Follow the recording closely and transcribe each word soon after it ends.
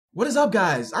What is up,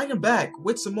 guys? I am back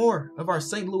with some more of our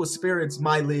St. Louis Spirits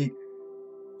MyLeague.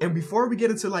 And before we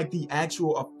get into like the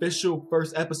actual official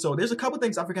first episode, there's a couple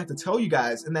things I forgot to tell you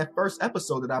guys in that first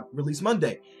episode that I released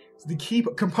Monday. It's the key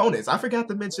components. I forgot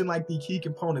to mention like the key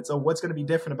components of what's going to be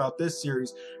different about this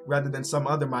series rather than some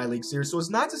other MyLeague series. So it's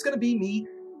not just going to be me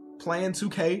playing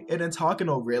 2K and then talking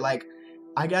over it. Like,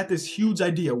 I got this huge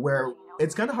idea where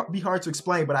it's going to be hard to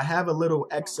explain, but I have a little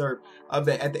excerpt of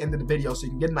it at the end of the video so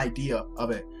you can get an idea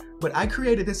of it. But I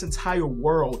created this entire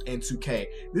world in 2K.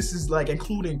 This is like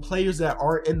including players that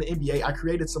aren't in the NBA. I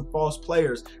created some false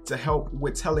players to help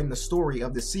with telling the story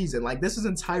of the season. Like, this is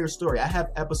entire story. I have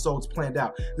episodes planned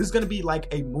out. This is going to be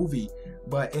like a movie,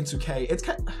 but in 2K. It's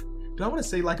kind of, do I want to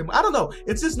say like, I don't know.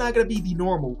 It's just not going to be the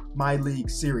normal MyLeague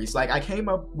series. Like, I came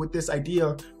up with this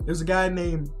idea. There's a guy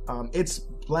named, It's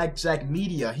Blackjack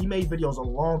Media. He made videos a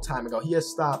long time ago. He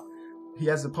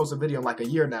hasn't posted a video in like a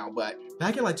year now, but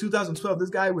back in like 2012, this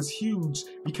guy was huge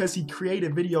because he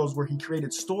created videos where he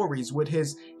created stories with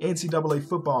his NCAA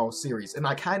football series. And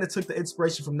I kind of took the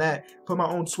inspiration from that, put my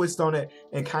own twist on it,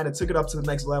 and kind of took it up to the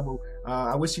next level.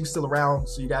 I wish he was still around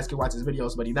so you guys could watch his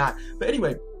videos, but he's not. But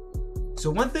anyway, so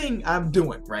one thing I'm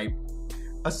doing, right?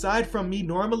 Aside from me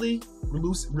normally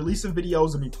releasing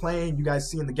videos of me playing, you guys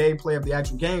seeing the gameplay of the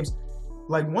actual games,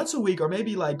 like once a week or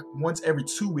maybe like once every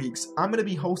 2 weeks, I'm going to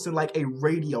be hosting like a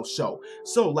radio show.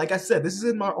 So like I said, this is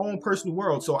in my own personal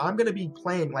world. So I'm going to be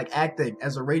playing, like acting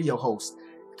as a radio host.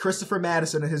 Christopher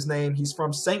Madison is his name. He's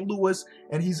from St. Louis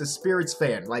and he's a Spirits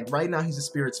fan. Like right now he's a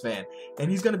Spirits fan. And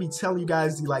he's going to be telling you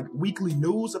guys the like weekly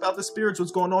news about the Spirits,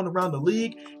 what's going on around the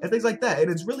league and things like that.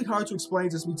 And it's really hard to explain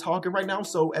just me talking right now.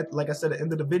 So like I said, at the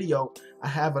end of the video, I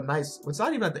have a nice, it's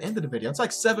not even at the end of the video. It's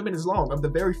like 7 minutes long of the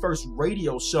very first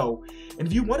radio show. And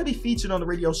if you want to be featured on the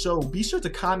radio show, be sure to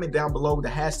comment down below with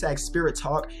the hashtag Spirit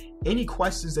Talk any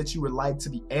questions that you would like to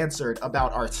be answered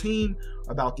about our team,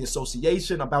 about the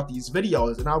association, about these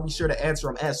videos, and I'll be sure to answer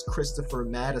them as Christopher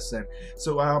Madison.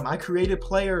 So I created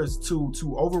players to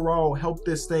overall help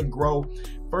this thing grow.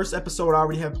 First episode I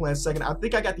already have planned. Second, I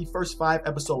think I got the first 5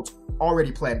 episodes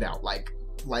already planned out, like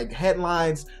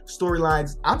headlines,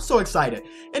 storylines. I'm so excited.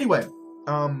 Anyway,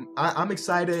 I'm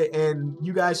excited and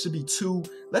you guys should be too.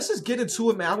 Let's just get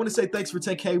into it, man. I want to say thanks for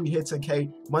 10K. We hit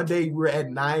 10K. Monday we're at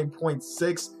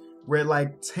 9.6. We're at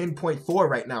like 10.4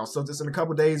 right now. So just in a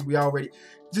couple days, we already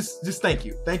just thank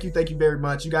you. Thank you very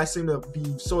much. You guys seem to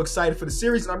be so excited for the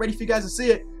series and I'm ready for you guys to see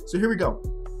it. So here we go.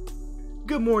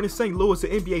 Good morning, St. Louis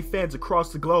and NBA fans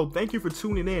across the globe. Thank you for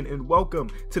tuning in and welcome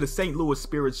to the St. Louis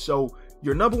Spirits Show,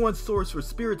 your #1 source for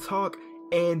Spirit Talk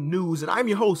and news. And I'm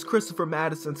your host, Christopher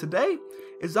Madison. Today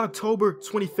is October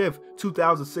 25th,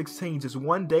 2016, just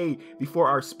one day before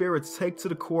our Spirits take to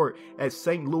the court at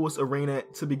St. Louis Arena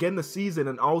to begin the season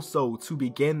and also to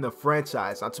begin the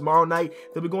franchise. Now, tomorrow night,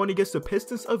 they'll be going against the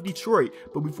Pistons of Detroit.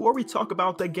 But before we talk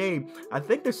about that game, I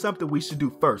think there's something we should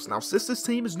do first. Now, since this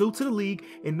team is new to the league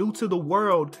and new to the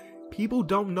world, people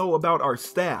don't know about our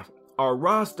staff, our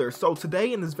roster. So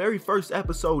today in this very first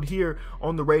episode here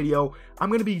on the radio, I'm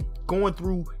going to be going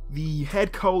through the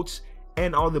head coach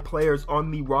and all the players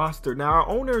on the roster. Now, our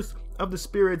owners of the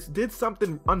Spirits did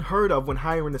something unheard of when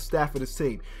hiring the staff of this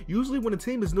team. Usually when a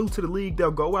team is new to the league, they'll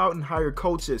go out and hire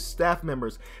coaches, staff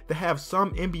members that have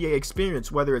some NBA experience,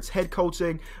 whether it's head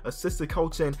coaching, assistant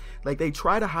coaching. Like, they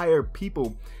try to hire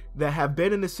people that have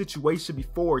been in this situation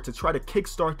before to try to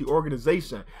kickstart the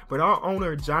organization. But our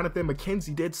owner, Jonathan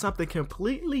McKenzie, did something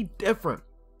completely different.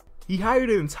 He hired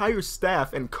an entire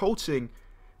staff and coaching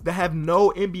that have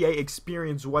no NBA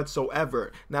experience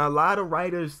whatsoever. Now, a lot of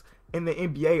writers in the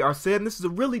NBA are saying this is a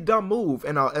really dumb move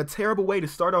and a terrible way to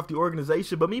start off the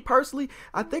organization. But me personally,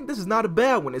 I think this is not a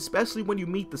bad one, especially when you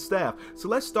meet the staff. So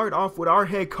let's start off with our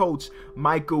head coach,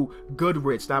 Michael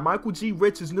Goodrich. Now, Michael G.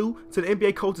 Rich is new to the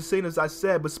NBA coaching scene, as I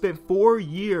said, but spent 4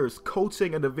 years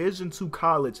coaching a Division II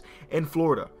college in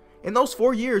Florida. In those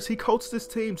 4 years, he coached this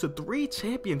team to 3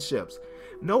 championships.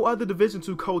 No other Division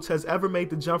II coach has ever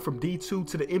made the jump from D2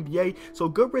 to the NBA, so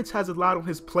Goodrich has a lot on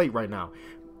his plate right now.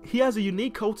 He has a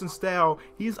unique coaching style.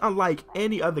 He's unlike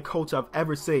any other coach I've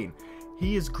ever seen.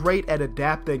 He is great at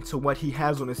adapting to what he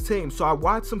has on his team. So I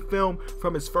watched some film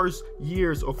from his first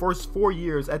 4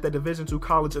 years at the Division II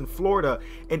college in Florida,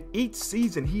 and each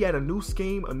season he had a new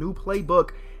scheme, a new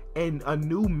playbook, and a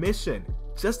new mission,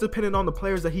 just depending on the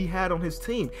players that he had on his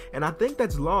team. And I think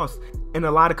that's lost in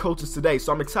a lot of coaches today.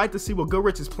 So I'm excited to see what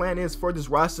Goodrich's plan is for this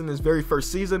roster in his very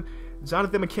first season.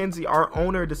 Jonathan McKenzie, our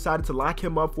owner, decided to lock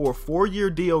him up for a 4-year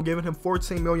deal, giving him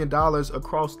 $14 million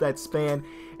across that span.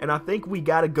 And I think we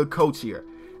got a good coach here.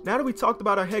 Now that we talked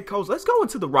about our head coach, let's go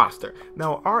into the roster.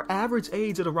 Now, our average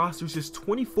age of the roster is just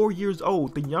 24 years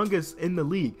old, the youngest in the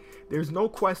league. There's no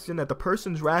question that the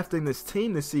person drafting this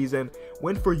team this season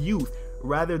went for youth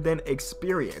rather than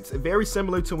experience. Very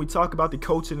similar to when we talk about the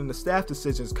coaching and the staff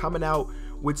decisions, coming out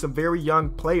with some very young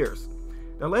players.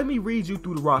 Now let me read you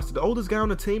through the roster. The oldest guy on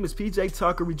the team is PJ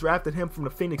Tucker. We drafted him from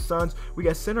the Phoenix Suns. We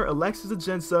got center Alexis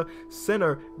Agensa,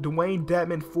 center Dwayne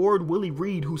Dedman, forward Willie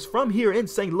Reed, who's from here in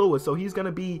St. Louis, so he's going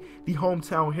to be the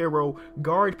hometown hero.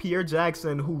 Guard Pierre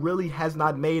Jackson, who really has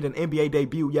not made an NBA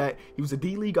debut yet. He was a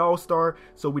D-League All-Star,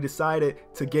 so we decided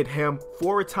to get him.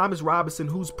 Forward Thomas Robinson,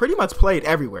 who's pretty much played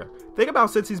everywhere. Think about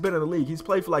since he's been in the league. He's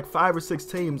played for like 5 or 6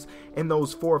 teams in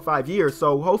those 4 or 5 years,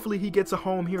 so hopefully he gets a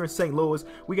home here in St. Louis.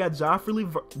 We got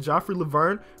Joffrey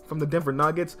Laverne from the Denver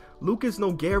Nuggets, Lucas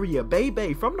Nogueira,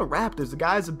 Bebe from the Raptors. The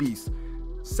guy's a beast.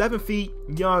 7 feet,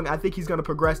 young. I think he's going to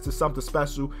progress to something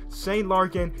special. Shane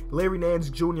Larkin, Larry Nance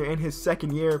Jr. in his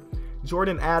 2nd year,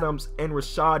 Jordan Adams, and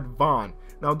Rashad Vaughn.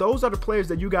 Now, those are the players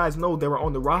that you guys know that were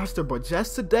on the roster, but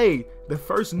just today, the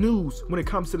first news when it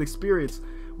comes to the experience,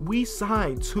 we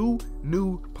signed 2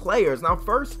 new players. Now,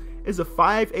 first is a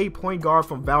 5'8" point guard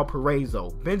from Valparaiso,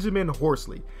 Benjamin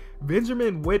Horsley.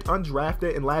 Benjamin went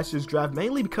undrafted in last year's draft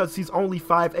mainly because he's only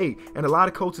 5'8", and a lot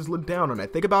of coaches look down on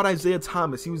that. Think about Isaiah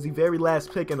Thomas. He was the very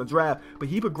last pick in the draft, but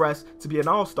he progressed to be an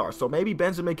all-star. So maybe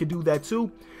Benjamin could do that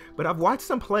too. But I've watched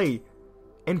him play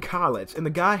in college, and the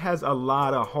guy has a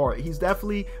lot of heart. He's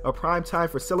definitely a primetime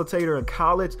facilitator in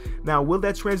college. Now, will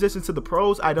that transition to the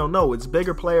pros? I don't know. It's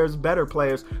bigger players, better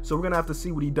players, so we're going to have to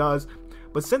see what he does.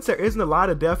 But since there isn't a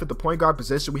lot of depth at the point guard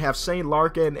position, we have Shane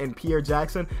Larkin and Pierre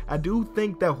Jackson. I do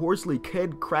think that Horsley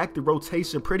could crack the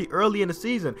rotation pretty early in the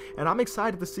season, and I'm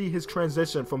excited to see his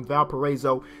transition from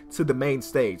Valparaiso to the main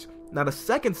stage. Now, the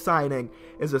second signing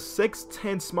is a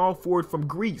 6'10" small forward from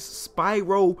Greece,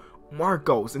 Spyro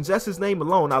Marcos, and just his name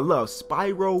alone I love,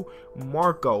 Spyro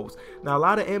Marcos. Now, a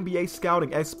lot of NBA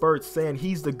scouting experts saying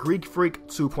he's the Greek Freak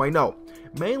 2.0,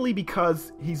 mainly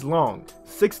because he's long,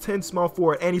 6'10" small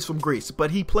forward, and he's from Greece,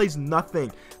 but he plays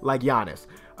nothing like Giannis.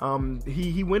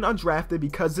 He went undrafted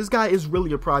because this guy is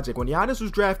really a project. When Giannis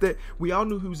was drafted, we all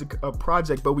knew he was a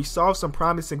project, but we saw some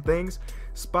promising things.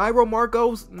 Spyro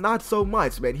Marcos, not so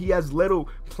much, man. He has little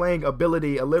playing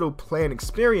ability, a little playing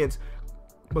experience,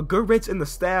 but Goodrich and the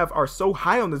staff are so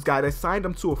high on this guy, they signed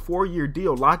him to a 4-year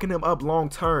deal, locking him up long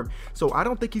term. So I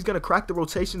don't think he's going to crack the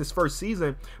rotation this first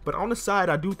season, but on the side,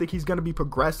 I do think he's going to be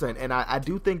progressing, and I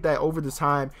do think that over the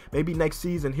time, maybe next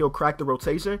season, he'll crack the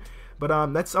rotation.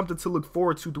 But that's something to look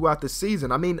forward to throughout the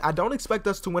season. I mean, I don't expect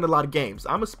us to win a lot of games.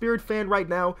 I'm a Spirit fan right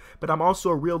now, but I'm also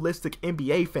a realistic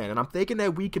NBA fan, and I'm thinking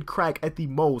that we could crack at the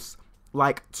most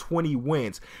like 20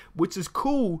 wins, which is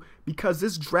cool because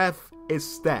this draft is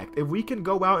stacked. If we can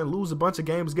go out and lose a bunch of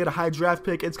games, get a high draft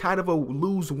pick, it's kind of a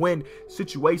lose-win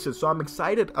situation. So I'm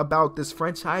excited about this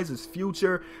franchise's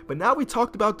future. But now we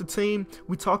talked about the team,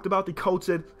 we talked about the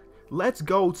coaching. Let's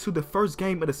go to the first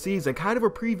game of the season, kind of a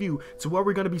preview to what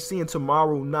we're going to be seeing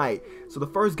tomorrow night. So the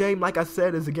first game, like I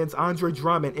said, is against Andre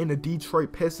Drummond in the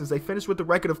Detroit Pistons. They finished with a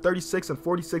record of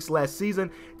 36-46 last season,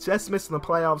 just missing the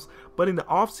playoffs. But in the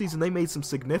offseason, they made some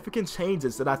significant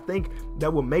changes that I think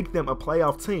that will make them a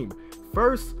playoff team.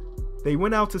 First, they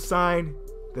went out to sign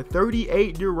the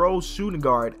 38-year-old shooting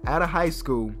guard out of high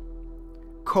school,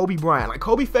 Kobe Bryant. Like,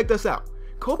 Kobe faked us out.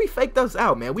 Kobe faked us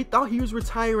out, man. We thought he was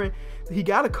retiring. He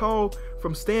got a call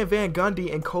from Stan Van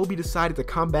Gundy, and Kobe decided to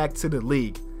come back to the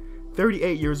league.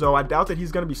 38 years old. I doubt that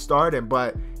he's going to be starting,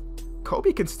 but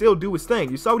Kobe can still do his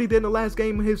thing. You saw what he did in the last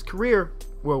game of his career.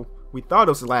 Well, we thought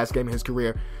it was the last game of his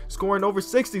career, scoring over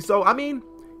 60. So, I mean,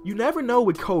 you never know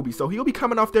with Kobe. So he'll be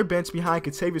coming off their bench behind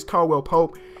Kentavious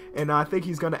Caldwell-Pope, and I think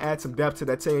he's going to add some depth to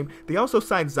that team. They also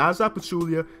signed Zaza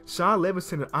Pachulia, Sean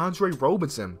Livingston, and Andre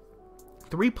Robertson.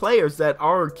 3 players that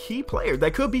are key players,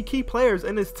 that could be key players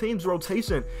in this team's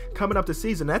rotation coming up the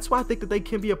season. That's why I think that they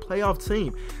can be a playoff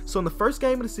team. So in the first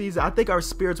game of the season, I think our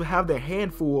Spirits will have their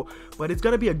hand full, but it's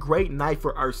going to be a great night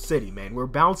for our city, man. We're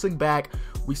bouncing back.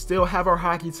 We still have our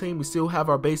hockey team. We still have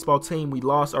our baseball team. We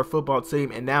lost our football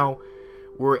team, and now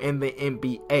we're in the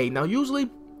NBA. Now, usually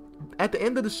at the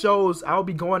end of the shows, I'll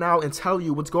be going out and tell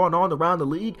you what's going on around the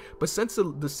league, but since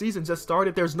the season just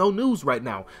started, there's no news right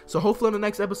now. So hopefully on the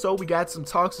next episode, we got some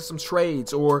talks of some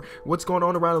trades or what's going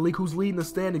on around the league, who's leading the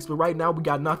standings, but right now we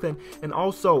got nothing. And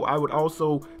also, I would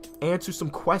also answer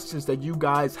some questions that you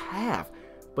guys have.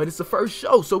 But it's the first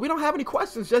show, so we don't have any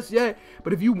questions just yet.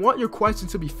 But if you want your question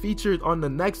to be featured on the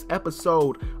next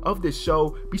episode of this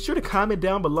show, be sure to comment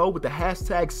down below with the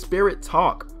hashtag Spirit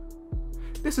Talk.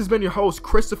 This has been your host,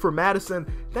 Christopher Madison.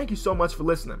 Thank you so much for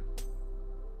listening.